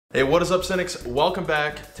Hey, what is up, Cynics? Welcome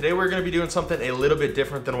back. Today we're going to be doing something a little bit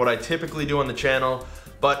different than what I typically do on the channel.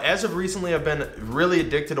 But as of recently, I've been really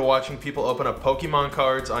addicted to watching people open up Pokemon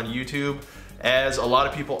cards on YouTube, as a lot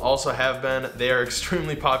of people also have been. They are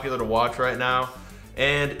extremely popular to watch right now.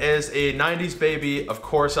 And as a 90s baby, of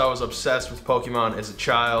course I was obsessed with Pokemon as a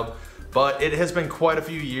child, but it has been quite a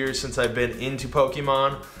few years since I've been into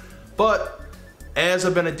Pokemon. But as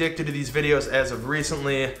I've been addicted to these videos as of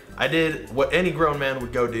recently, I did what any grown man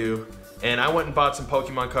would go do, and I went and bought some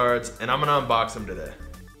Pokemon cards, and I'm gonna unbox them today.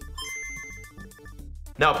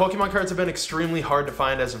 Now, Pokemon cards have been extremely hard to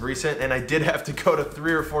find as of recent, and I did have to go to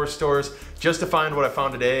 3 or 4 stores just to find what I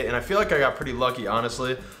found today, and I feel like I got pretty lucky,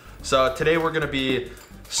 honestly. So today we're gonna be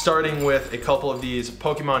starting with a couple of these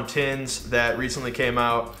Pokemon tins that recently came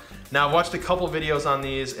out. Now, I've watched a couple videos on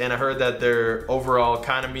these, and I heard that they're overall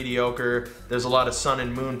kind of mediocre. There's a lot of Sun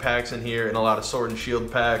and Moon packs in here and a lot of Sword and Shield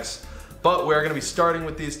packs. But we're gonna be starting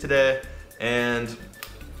with these today. And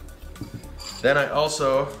then I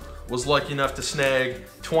also was lucky enough to snag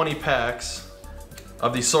 20 packs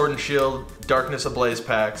of the Sword and Shield Darkness Ablaze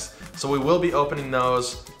packs. So we will be opening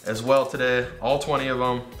those as well today, all 20 of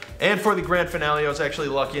them. And for the grand finale, I was actually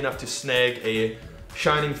lucky enough to snag a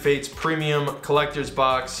Shining Fates Premium Collector's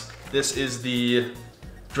Box. This is the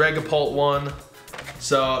Dragapult one.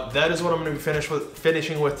 So that is what I'm gonna be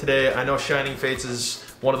finishing with today. I know Shining Fates is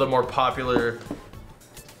one of the more popular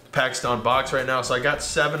packs to unbox right now. So I got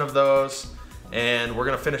 7 of those, and we're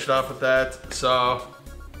gonna finish it off with that. So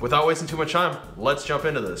without wasting too much time, let's jump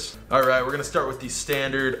into this. All right, we're gonna start with the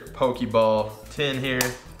standard Pokeball tin here.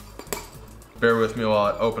 Bear with me while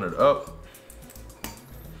I open it up.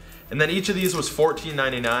 And then each of these was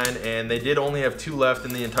 $14.99, and they did only have 2 left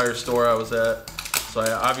in the entire store I was at. So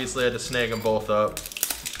I obviously had to snag them both up.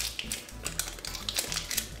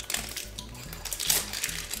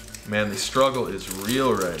 Man, the struggle is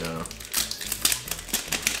real right now.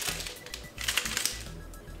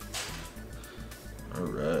 All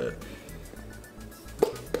right.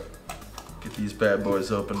 Get these bad boys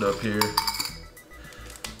opened up here.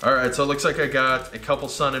 All right, so it looks like I got a couple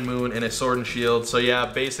Sun and Moon and a Sword and Shield. So yeah,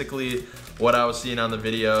 basically what I was seeing on the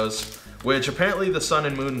videos, which apparently the Sun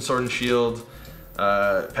and Moon and Sword and Shield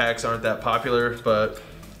packs aren't that popular, but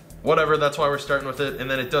whatever, that's why we're starting with it. And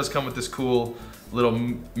then it does come with this cool little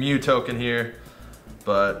Mew token here.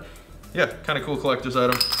 But yeah, kind of cool collector's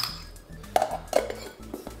item.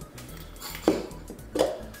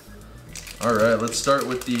 All right, let's start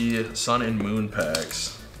with the Sun and Moon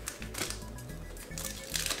packs.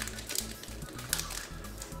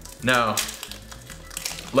 Now,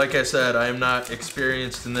 like I said, I am not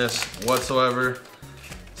experienced in this whatsoever,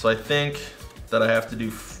 so I think that I have to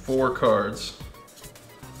do 4 cards.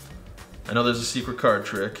 I know there's a secret card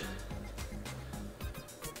trick.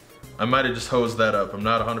 I might have just hosed that up. I'm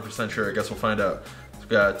not 100% sure. I guess we'll find out. We've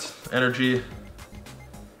got Energy,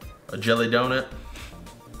 a Jelly Donut,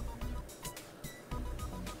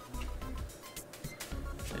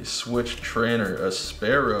 a Switch Trainer, a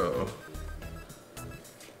Sparrow,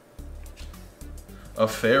 a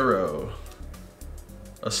Pharaoh,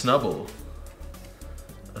 a Snubble,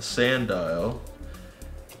 a Sandile,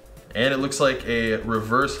 and it looks like a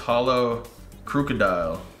reverse hollow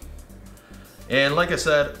Crocodile. And like I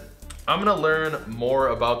said, I'm gonna learn more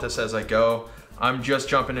about this as I go. I'm just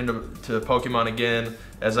jumping into Pokemon again,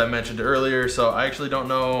 as I mentioned earlier, so I actually don't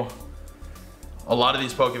know a lot of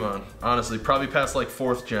these Pokemon, honestly. Probably past like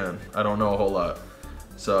 4th gen, I don't know a whole lot.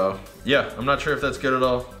 So yeah, I'm not sure if that's good at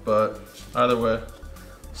all, but either way,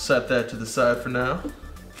 set that to the side for now.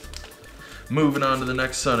 Moving on to the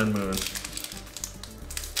next Sun and Moon.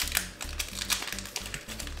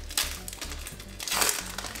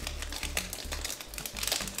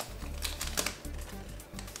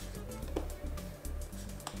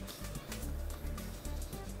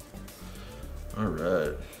 All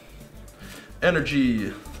right.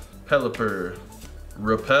 Energy, Pelipper,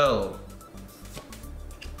 Repel.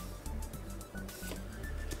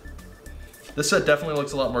 This set definitely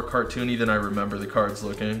looks a lot more cartoony than I remember the cards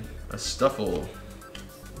looking. A Stuffle.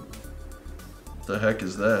 What the heck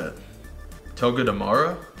is that?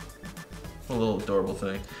 Togedemaru? A little adorable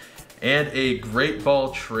thing. And a Great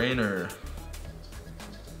Ball Trainer.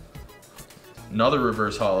 Another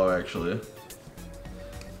reverse hollow, actually.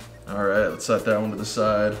 All right, let's set that one to the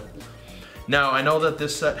side. Now, I know that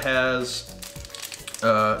this set has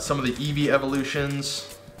some of the Eevee evolutions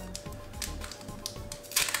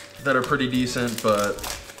that are pretty decent, but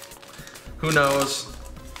who knows?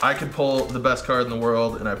 I could pull the best card in the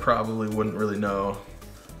world and I probably wouldn't really know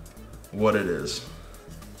what it is.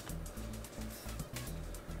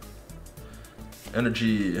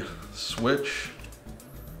 Energy, Switch,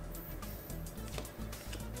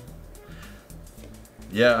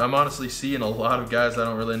 Yeah, I'm honestly seeing a lot of guys I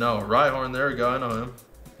don't really know. Rhyhorn, there we go, I know him.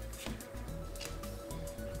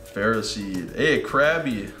 Ferroseed. Hey,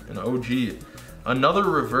 Krabby, an OG. Another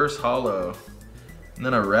reverse holo. And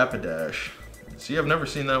then a Rapidash. See, I've never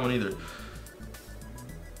seen that one either.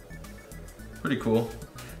 Pretty cool.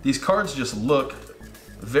 These cards just look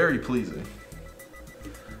very pleasing.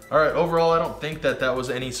 All right, overall, I don't think that that was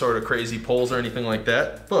any sort of crazy pulls or anything like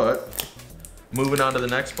that, but moving on to the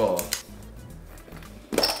next ball.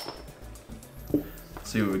 Let's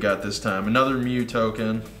see what we got this time. Another Mew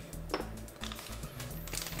token.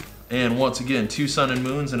 And once again, 2 Sun and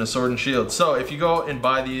Moons and a Sword and Shield. So if you go and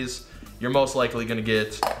buy these, you're most likely gonna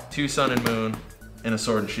get 2 Sun and Moon and a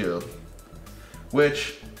Sword and Shield.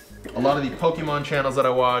 Which, a lot of the Pokemon channels that I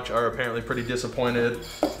watch are apparently pretty disappointed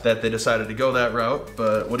that they decided to go that route,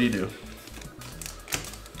 but what do you do?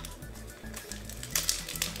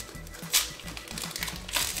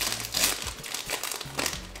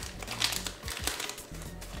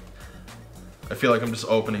 I feel like I'm just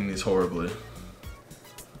opening these horribly.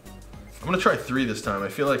 I'm gonna try 3 this time. I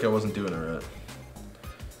feel like I wasn't doing it right.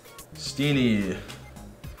 Steenie,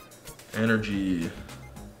 Energy,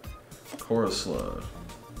 Corsola,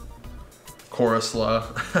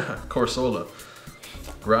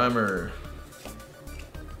 Grimer,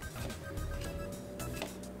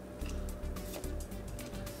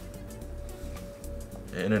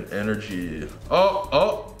 and an Energy.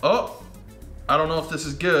 Oh! I don't know if this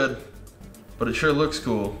is good, but it sure looks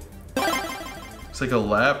cool. It's like a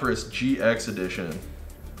Lapras GX edition.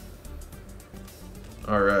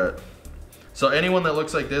 All right. So anyone that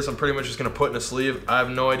looks like this, I'm pretty much just gonna put in a sleeve. I have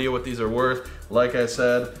no idea what these are worth, like I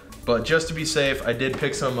said, but just to be safe, I did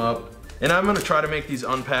pick some up. And I'm gonna try to make these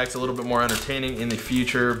unpacks a little bit more entertaining in the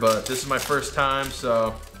future, but this is my first time,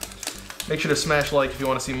 so make sure to smash like if you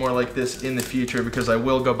wanna see more like this in the future, because I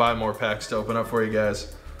will go buy more packs to open up for you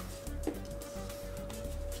guys.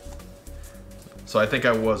 So I think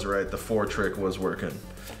I was right, the 4 trick was working.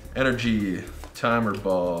 Energy, Timer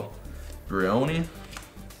Ball, Brioni,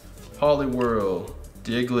 Poliwhirl,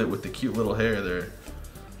 Diglett with the cute little hair there.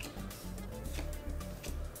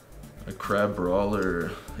 A Crab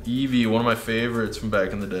Brawler, Eevee, one of my favorites from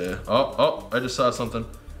back in the day. Oh, I just saw something.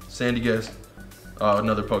 Sandy guys. Oh,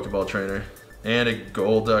 another Pokeball trainer. And a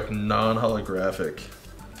Golduck non-holographic.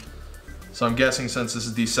 So I'm guessing since this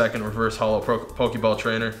is the second reverse holo Pokeball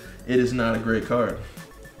trainer, it is not a great card.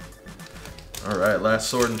 All right, last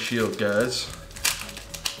Sword and Shield, guys.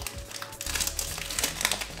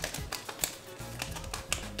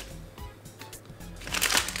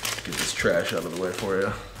 Get this trash out of the way for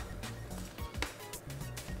you.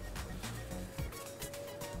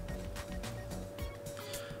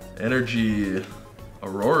 Energy,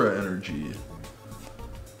 Aurora Energy.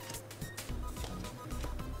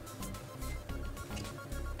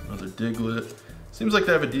 Another Diglett. Seems like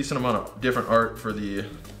they have a decent amount of different art for the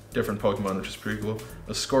different Pokemon, which is pretty cool.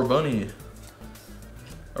 A Scorbunny,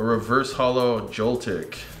 a reverse holo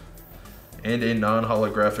Joltik, and a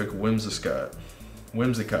non-holographic Whimsicott.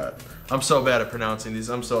 I'm so bad at pronouncing these,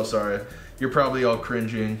 I'm so sorry. You're probably all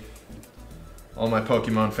cringing, all my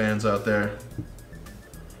Pokemon fans out there.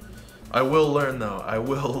 I will learn though, I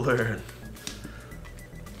will learn.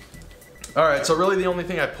 All right, so really the only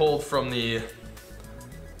thing I pulled from the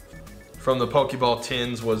Pokeball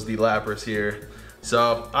tins was the Lapras here.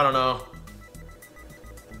 So, I don't know.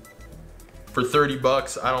 For 30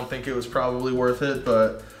 bucks, I don't think it was probably worth it,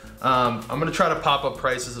 but I'm gonna try to pop up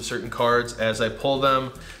prices of certain cards as I pull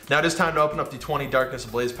them. Now it is time to open up the 20 Darkness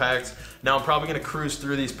Ablaze packs. Now I'm probably gonna cruise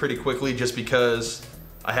through these pretty quickly just because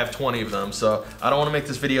I have 20 of them. So I don't wanna make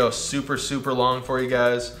this video super long for you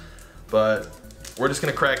guys, but we're just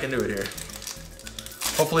gonna crack into it here.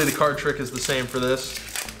 Hopefully the card trick is the same for this.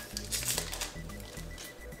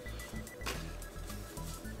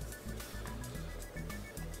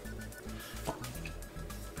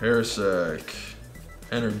 Parasect,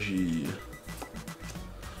 Energy,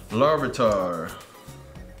 Larvitar.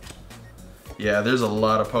 Yeah, there's a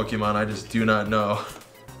lot of Pokemon I just do not know.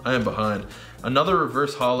 I am behind. Another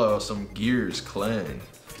reverse holo, some Gears, Clang,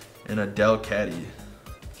 and a Delcatty,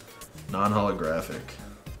 non-holographic.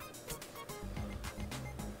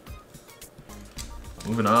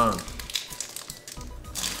 Moving on.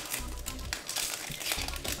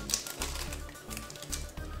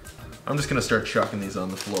 I'm just gonna start chucking these on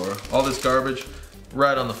the floor. All this garbage,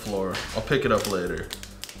 right on the floor. I'll pick it up later.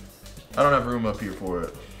 I don't have room up here for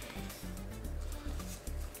it.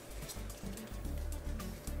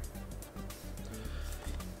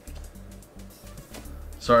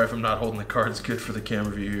 Sorry if I'm not holding the cards good for the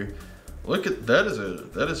camera view here. Look at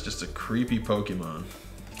that, that is just a creepy Pokemon.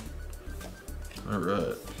 All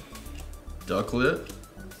right. Ducklet,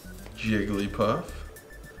 Jigglypuff,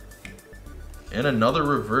 and another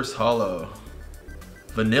reverse holo,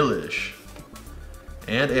 Vanillish,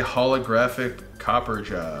 and a holographic Copper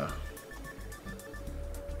Jaw.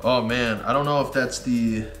 Oh man, I don't know if that's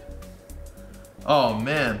the... Oh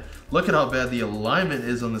man, look at how bad the alignment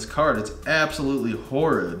is on this card. It's absolutely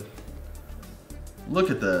horrid. Look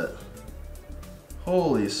at that.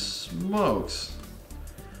 Holy smokes.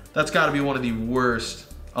 That's gotta be one of the worst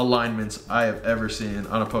alignments I have ever seen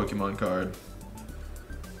on a Pokemon card.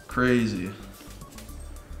 Crazy.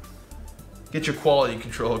 Get your quality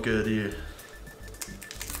control good here.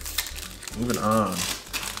 Moving on.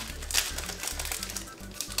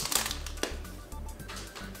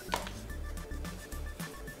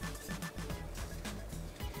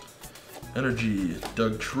 Energy,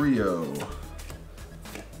 Doug Trio,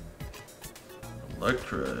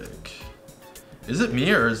 Electric. Is it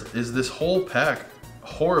me or is this whole pack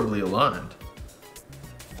horribly aligned?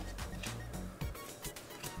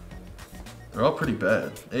 They're all pretty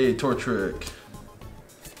bad. Hey, Tortrick.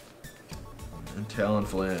 And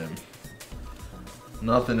Talonflame.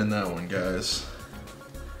 Nothing in that one, guys.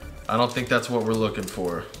 I don't think that's what we're looking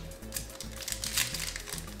for.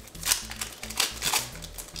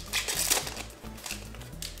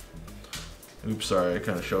 Oops, sorry, I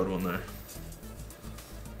kind of showed one there.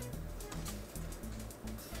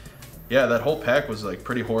 Yeah, that whole pack was like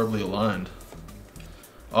pretty horribly aligned.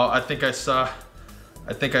 Oh, I think I saw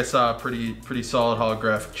a pretty solid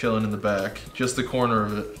holographic chilling in the back, just the corner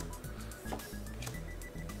of it.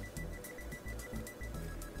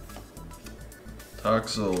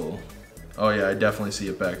 Toxel. Oh yeah, I definitely see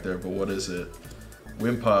it back there, but what is it?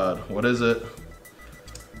 Wimpod, what is it?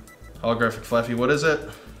 Holographic Fluffy, what is it?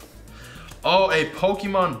 Oh, a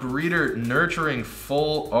Pokemon Breeder Nurturing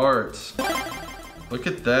Full Art. Look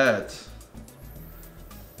at that.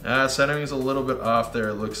 Centering's a little bit off there,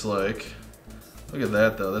 it looks like. Look at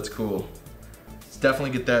that though, that's cool. Let's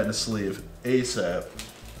definitely get that in a sleeve ASAP.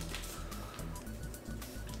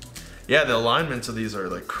 Yeah, the alignments of these are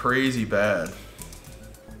like crazy bad.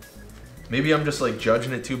 Maybe I'm just like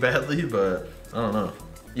judging it too badly, but I don't know.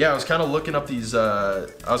 Yeah, I was kind of looking up these, I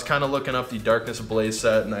was kind of looking up the Darkness Ablaze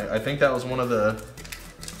set, and I think that was one of the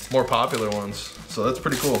more popular ones. So that's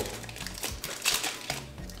pretty cool.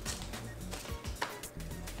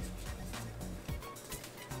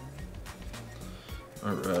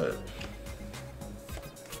 All right.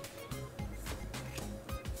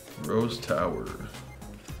 Rose Tower.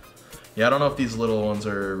 Yeah, I don't know if these little ones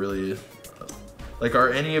are really, like, are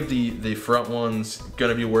any of the front ones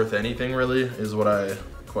gonna be worth anything really, is what I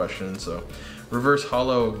question. So, reverse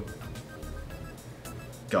holo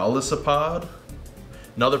Golisopod.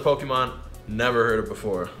 Another Pokemon, never heard of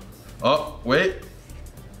before. Oh, wait.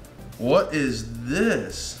 What is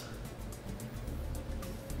this?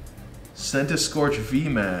 Centiskorch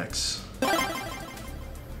VMAX.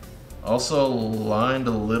 Also lined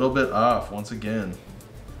a little bit off once again.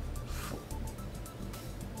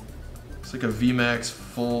 It's like a VMAX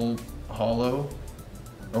full holo.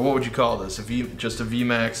 Or what would you call this? Just a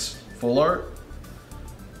VMAX full art?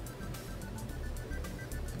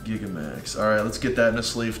 Gigamax. Alright, let's get that in a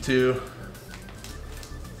sleeve too.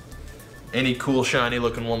 Any cool shiny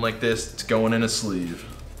looking one like this, it's going in a sleeve.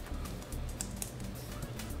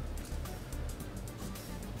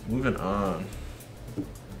 Moving on.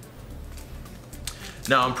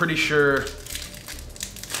 Now I'm pretty sure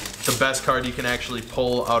the best card you can actually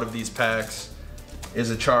pull out of these packs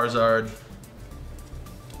is a Charizard.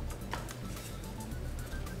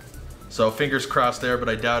 So fingers crossed there, but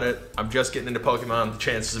I doubt it. I'm just getting into Pokemon. The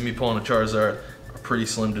chances of me pulling a Charizard are pretty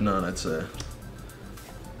slim to none, I'd say.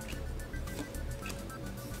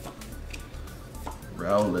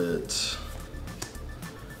 Rowlet.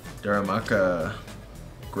 Darumaka.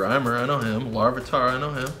 Grimer, I know him. Larvitar, I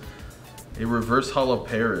know him. A reverse holo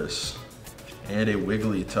Paris. And a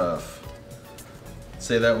Wigglytuff. I'd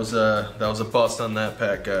say that was a bust on that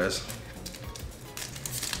pack, guys.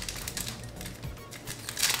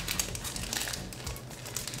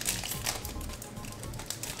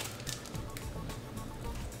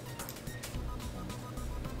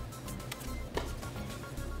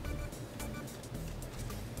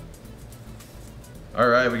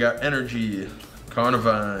 Alright, we got Energy,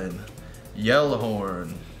 Carnivine,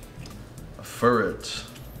 Yellowhorn, a Furret,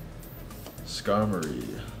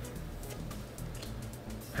 Skarmory,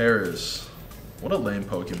 Paris, what a lame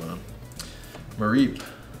Pokemon, Mareep,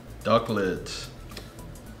 Ducklet.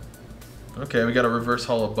 Okay, we got a reverse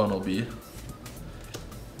holo Bunnelby,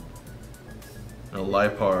 and a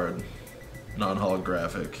Lipard,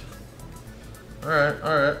 non-holographic. Alright,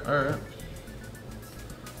 alright, alright.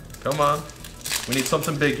 Come on. We need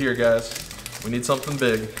something big here, guys. We need something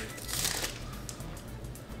big.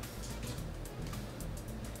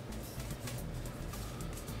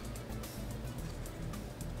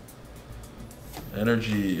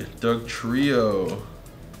 Energy, Doug Trio,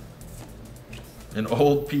 an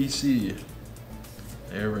old PC,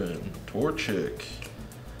 Aaron, Torchic.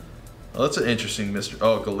 Oh, that's an interesting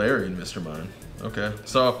Galarian Mr. Mime. Okay,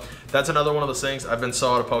 so that's another one of those things. I've been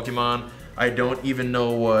so out of Pokemon, I don't even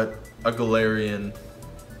know what a Galarian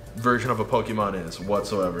version of a Pokemon is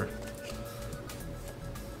whatsoever.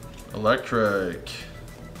 Electric,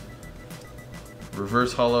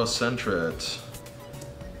 Reverse Holo Sentret,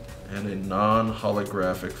 and a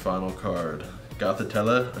non-holographic final card.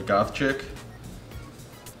 Gothitella, a goth chick.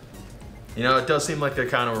 You know, it does seem like they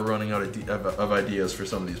kind of were running out of ideas for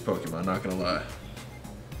some of these Pokemon, not gonna lie.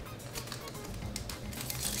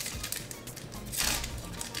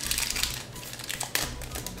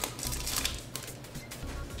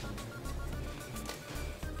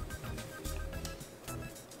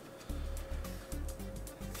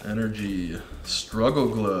 Energy, Struggle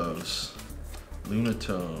Gloves,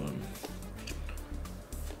 Lunatone.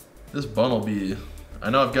 This Bunnelby, I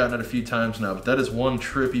know I've gotten it a few times now, but that is one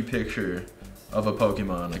trippy picture of a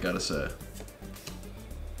Pokemon, I gotta say.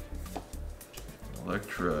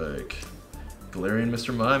 Electric, Galarian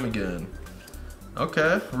Mr. Mime again.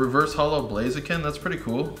 Okay, Reverse Holo Blaziken, that's pretty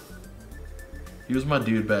cool. He was my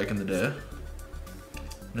dude back in the day.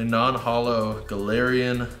 And a non-holo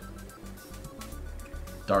Galarian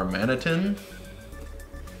Darmanitan.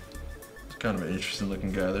 It's kind of an interesting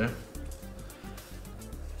looking guy there.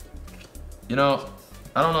 You know,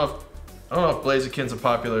 I don't know if Blaziken's a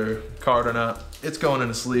popular card or not. It's going in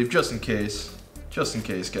a sleeve just in case. Just in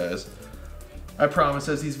case, guys. I promise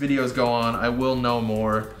as these videos go on, I will know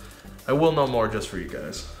more. I will know more just for you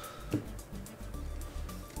guys.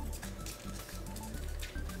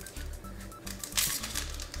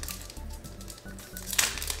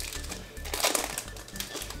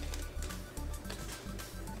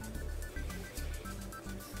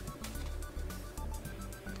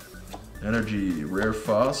 Energy, Rare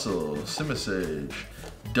Fossil, Simisage,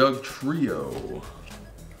 Doug Trio.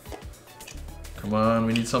 Come on,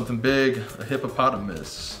 we need something big. A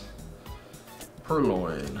Hippopotamus,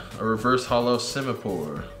 Purloin, a Reverse Holo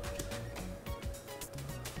Simipour.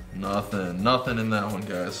 Nothing in that one,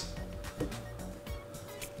 guys.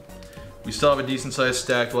 We still have a decent sized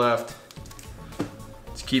stack left.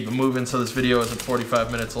 Let's keep it moving so this video isn't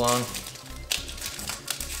 45 minutes long.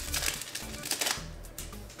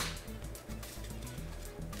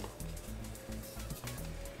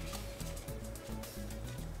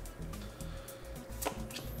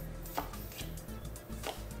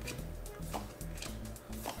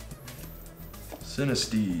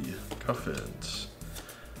 Sinistea, Cuffins.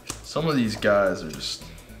 Some of these guys are just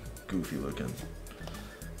goofy looking.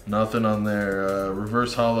 Nothing on there.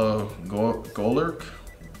 Reverse Holo Golurk.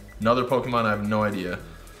 Another Pokemon, I have no idea.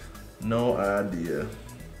 No idea.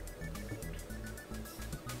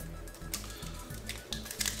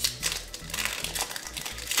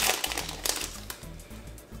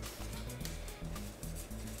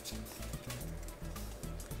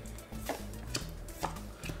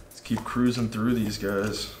 Keep cruising through these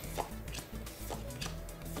guys.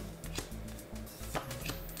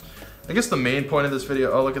 I guess the main point of this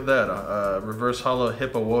video, oh look at that, Reverse Holo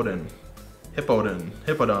Hippowdon.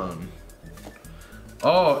 Hippowdon.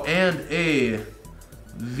 Oh, and a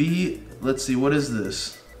V, let's see, what is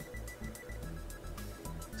this?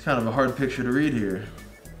 It's kind of a hard picture to read here.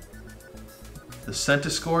 The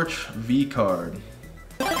Centiskorch V card.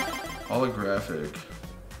 Holographic.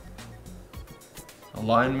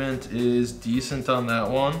 Alignment is decent on that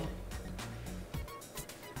one.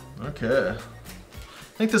 Okay.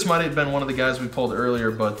 I think this might have been one of the guys we pulled earlier,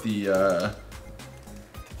 but the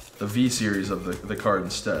V series of the card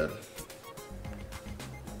instead.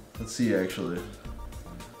 Let's see actually.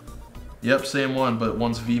 Yep, same one, but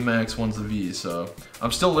one's VMAX, one's the V, so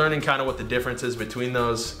I'm still learning kind of what the difference is between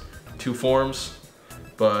those two forms,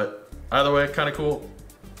 but either way, kind of cool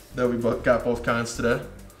that we got both kinds today.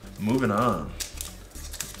 Moving on.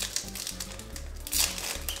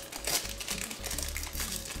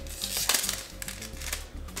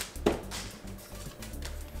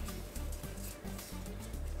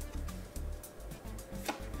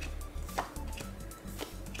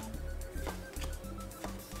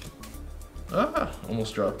 Ah,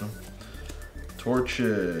 almost dropped him.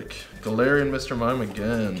 Torchic, Galarian Mr. Mime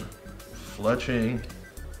again, Fletching,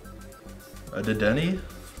 a Dedenne,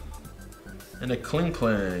 and a Kling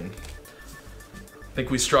Klang. I think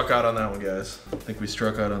we struck out on that one, guys. I think we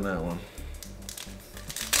struck out on that one.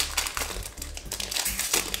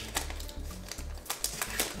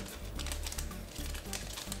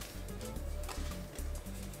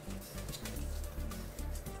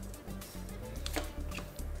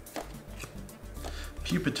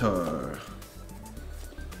 Pupitar.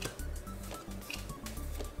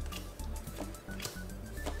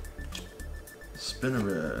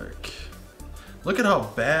 Spinnerack. Look at how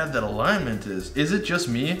bad that alignment is. Is it just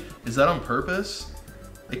me? Is that on purpose?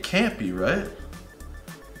 It can't be, right?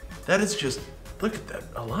 That is just, look at that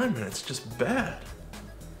alignment, it's just bad.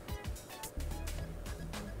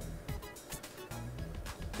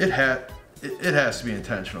 It has to be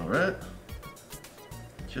intentional, right?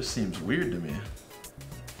 Just seems weird to me.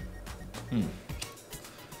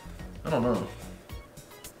 I don't know.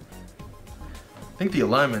 I think the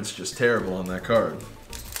alignment's just terrible on that card.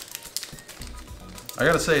 I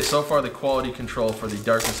gotta say, so far the quality control for the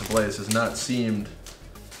Darkness Ablaze has not seemed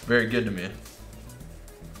very good to me.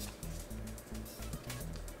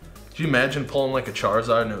 Could you imagine pulling like a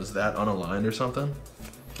Charizard and it was that unaligned or something?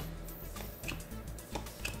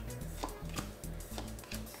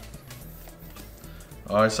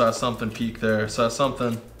 Oh, I saw something peek there. Saw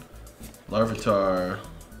something. Larvitar,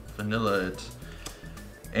 Vanillite,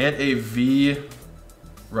 and a V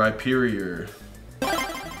Rhyperior.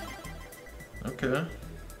 Okay.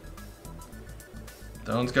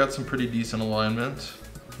 That one's got some pretty decent alignment.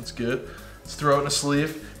 That's good. Let's throw it in a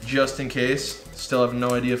sleeve, just in case. Still have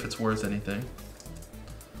no idea if it's worth anything.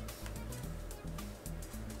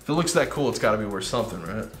 If it looks that cool, it's gotta be worth something,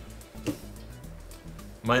 right?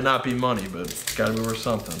 Might not be money, but it's gotta be worth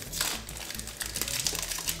something.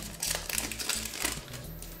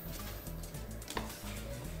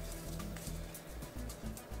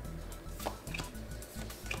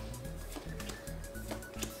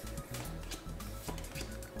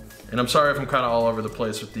 And I'm sorry if I'm kind of all over the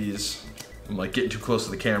place with these. I'm like getting too close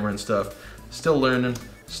to the camera and stuff. Still learning,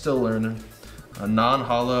 still learning. A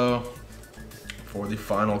non-holo for the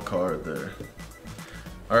final card there.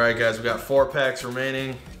 All right, guys, we got 4 packs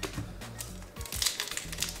remaining.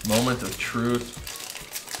 Moment of truth.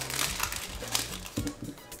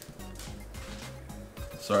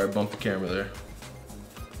 Sorry, I bumped the camera there.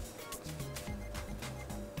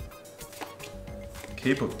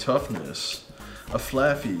 Cape of Toughness. A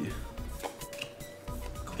Flaffy.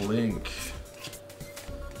 Clink.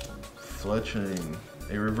 Fletching.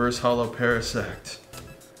 A Reverse Hollow Parasect.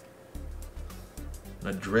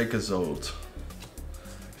 A Dracozolt.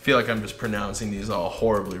 I feel like I'm just pronouncing these all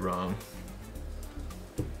horribly wrong.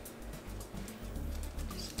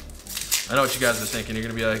 I know what you guys are thinking. You're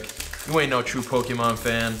gonna be like, you ain't no true Pokemon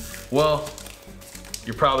fan. Well,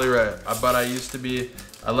 you're probably right. But I used to be.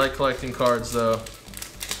 I like collecting cards though.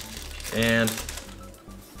 And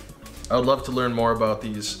I would love to learn more about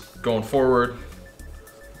these going forward.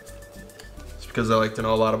 It's because I like to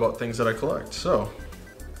know a lot about things that I collect. So,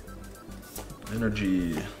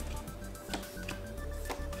 energy.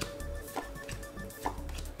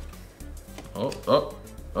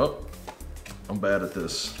 Oh, I'm bad at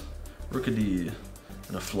this. Rookidee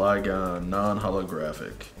and a Flygon,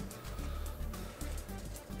 non-holographic.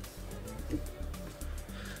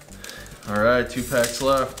 All right, 2 packs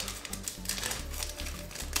left.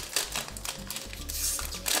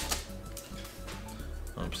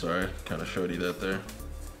 I'm sorry, kind of showed you that there.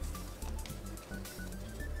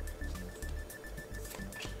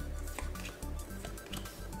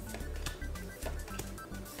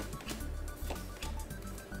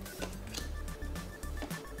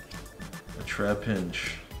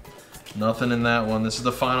 Trapinch. Nothing in that one. This is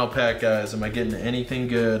the final pack, guys. Am I getting anything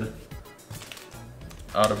good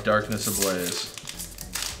out of Darkness Ablaze?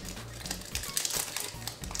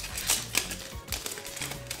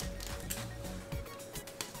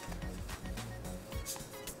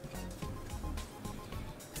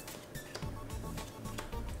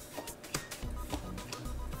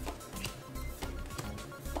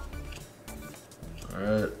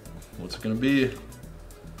 Alright, what's it gonna be?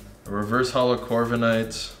 A Reverse Hollow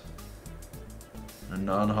Corviknight, a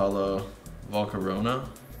non-hollow Volcarona.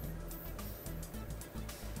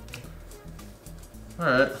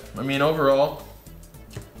 Alright, I mean overall,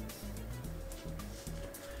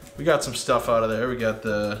 we got some stuff out of there. We got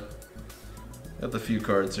the few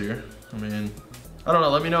cards here. I mean, I don't know,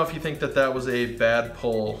 let me know if you think that that was a bad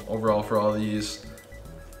pull overall for all these.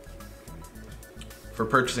 For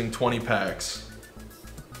purchasing 20 packs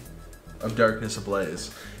of Darkness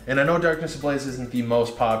Ablaze. And I know Darkness Ablaze isn't the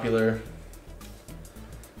most popular,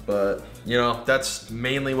 but you know, that's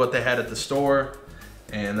mainly what they had at the store,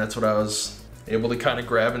 and that's what I was able to kind of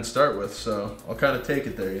grab and start with, so I'll kind of take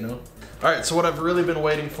it there, you know? Alright, so what I've really been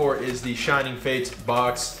waiting for is the Shining Fates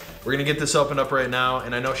box. We're gonna get this opened up right now,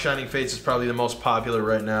 and I know Shining Fates is probably the most popular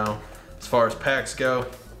right now as far as packs go.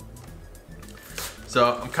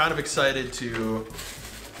 So I'm kind of excited to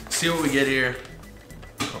see what we get here.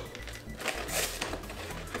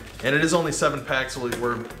 And it is only 7 packs, so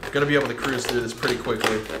we're gonna be able to cruise through this pretty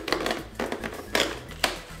quickly.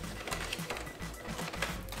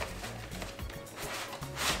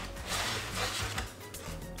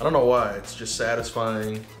 I don't know why, it's just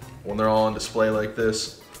satisfying when they're all on display like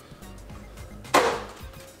this.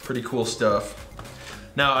 Pretty cool stuff.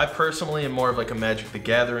 Now, I personally am more of like a Magic the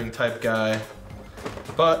Gathering type guy,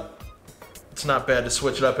 but it's not bad to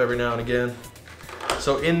switch it up every now and again.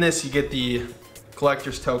 So in this, you get the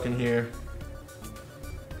collector's token here.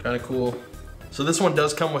 Kind of cool. So this one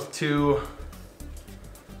does come with 2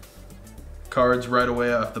 cards right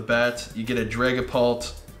away off the bat. You get a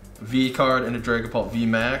Dragapult V card and a Dragapult V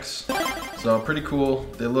Max. So pretty cool.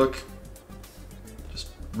 They look just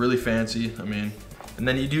really fancy. I mean, and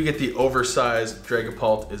then you do get the oversized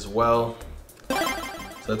Dragapult as well.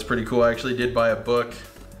 So that's pretty cool. I actually did buy a book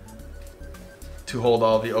to hold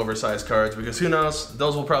all the oversized cards because who knows,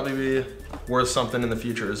 those will probably be worth something in the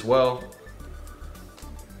future as well.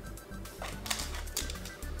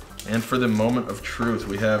 And for the moment of truth,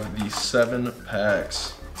 we have the 7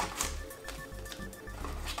 packs.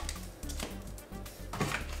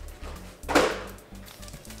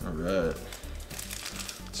 All right,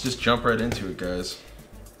 let's just jump right into it, guys.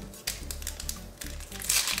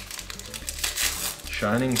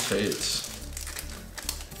 Shining Fates.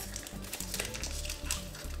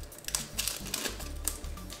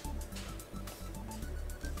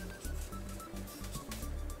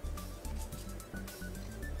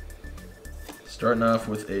 Starting off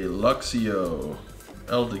with a Luxio,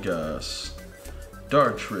 Eldegoss,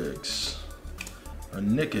 Dartrix, a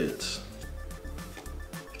Nickit,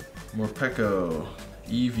 Morpeko,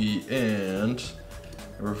 Eevee, and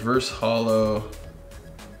a Reverse Holo,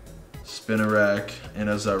 Spinarak, and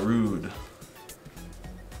a Zarude.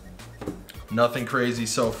 Nothing crazy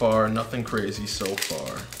so far, nothing crazy so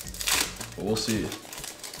far. But we'll see.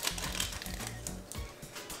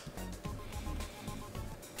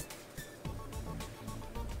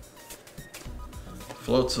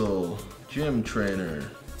 Floatzel, Gym Trainer,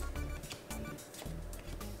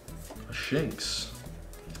 a Shinx.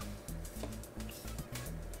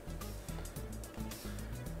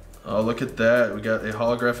 Oh, look at that. We got a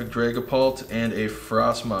holographic Dragapult and a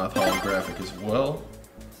Frostmoth holographic as well.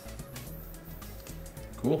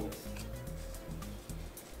 Cool.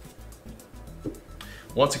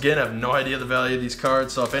 Once again, I have no idea the value of these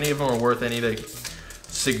cards, so if any of them are worth any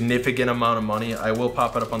significant amount of money, I will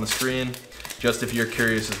pop it up on the screen, just if you're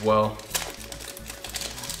curious as well.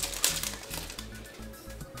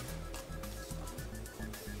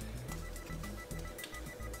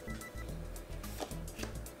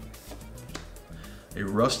 A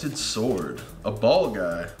Rusted Sword, a Ball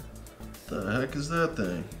Guy. What the heck is that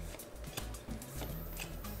thing?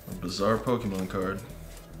 A bizarre Pokemon card.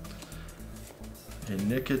 A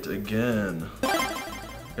Nickit again.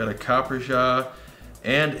 Got a Copperjaw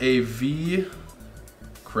and a V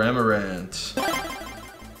Cramorant.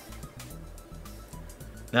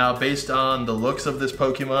 Now, based on the looks of this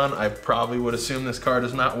Pokemon, I probably would assume this card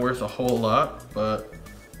is not worth a whole lot, but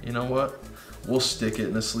you know what? We'll stick it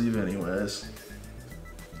in a sleeve anyways.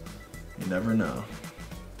 You never know.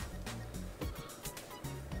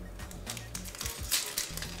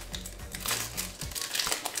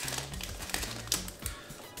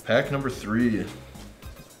 Pack number 3.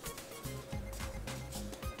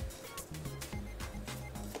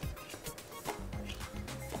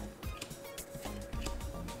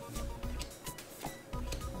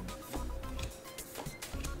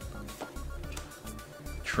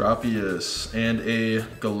 Tropius and a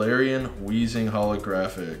Galarian Weezing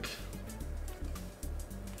holographic.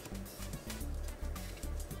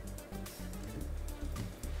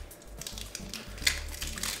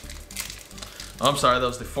 I'm sorry, that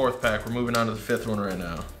was the 4th pack. We're moving on to the 5th one right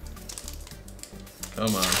now.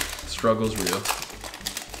 Come on, struggle's real.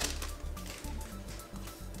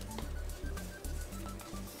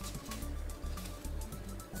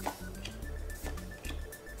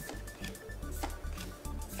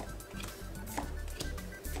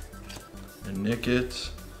 A Nickit,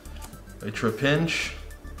 a Trapinch,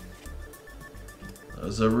 a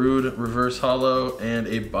Zarude Reverse Holo, and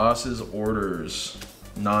a Boss's Orders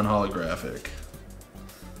non-holographic.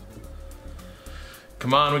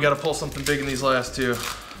 Come on, we gotta pull something big in these last 2.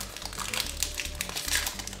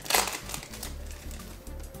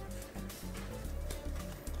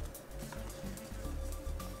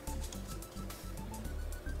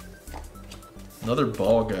 Another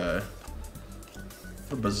Ball Guy.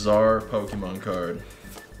 A bizarre Pokemon card.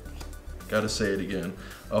 Gotta say it again.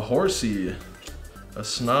 A Horsey, a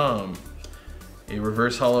Snom, a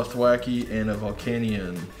Reverse Holo Thwackey, and a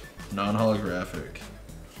Volcanion non-holographic.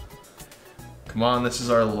 Come on, this is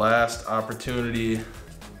our last opportunity,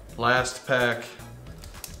 last pack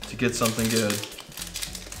to get something good.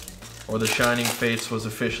 Or the Shining Fates was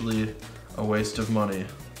officially a waste of money.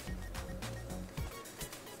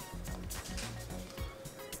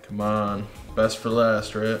 Come on, best for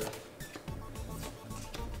last, right?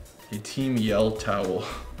 A Team Yell Towel.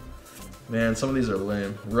 Man, some of these are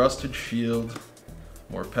lame. Rusted Shield,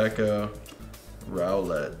 Morpeko,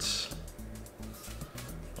 Rowlet,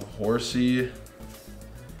 a Horsey,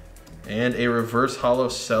 and a Reverse Holo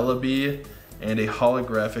Celebi, and a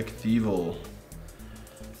Holographic Thievul.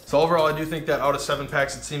 So overall, I do think that out of 7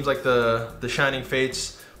 packs, it seems like the Shining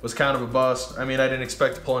Fates was kind of a bust. I mean, I didn't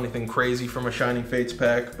expect to pull anything crazy from a Shining Fates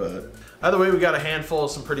pack, but either way, we got a handful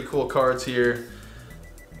of some pretty cool cards here.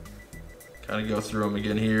 Kind of go through them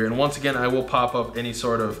again here. And once again, I will pop up any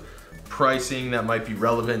sort of pricing that might be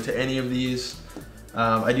relevant to any of these.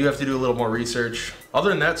 I do have to do a little more research. Other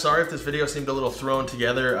than that, sorry if this video seemed a little thrown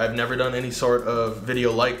together. I've never done any sort of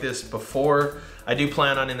video like this before. I do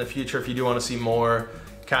plan on in the future, if you do want to see more,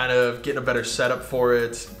 kind of getting a better setup for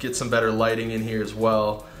it, get some better lighting in here as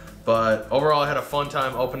well. But overall, I had a fun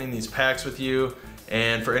time opening these packs with you.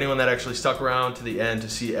 And for anyone that actually stuck around to the end to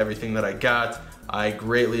see everything that I got, I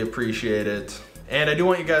greatly appreciate it. And I do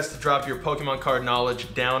want you guys to drop your Pokemon card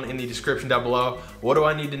knowledge down in the description down below. What do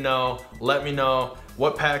I need to know? Let me know.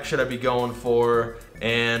 What pack should I be going for?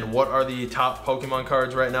 And what are the top Pokemon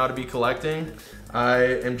cards right now to be collecting? I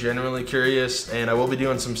am genuinely curious, and I will be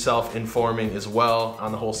doing some self-informing as well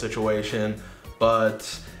on the whole situation. But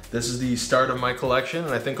this is the start of my collection,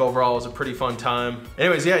 and I think overall it was a pretty fun time.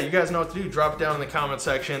 Anyways, yeah, you guys know what to do. Drop it down in the comment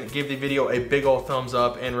section. Give the video a big old thumbs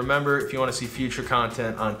up. And remember, if you want to see future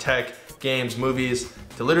content on tech, games, movies,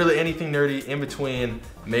 to literally anything nerdy in between,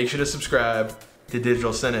 make sure to subscribe to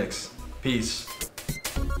Digital Cynics. Peace.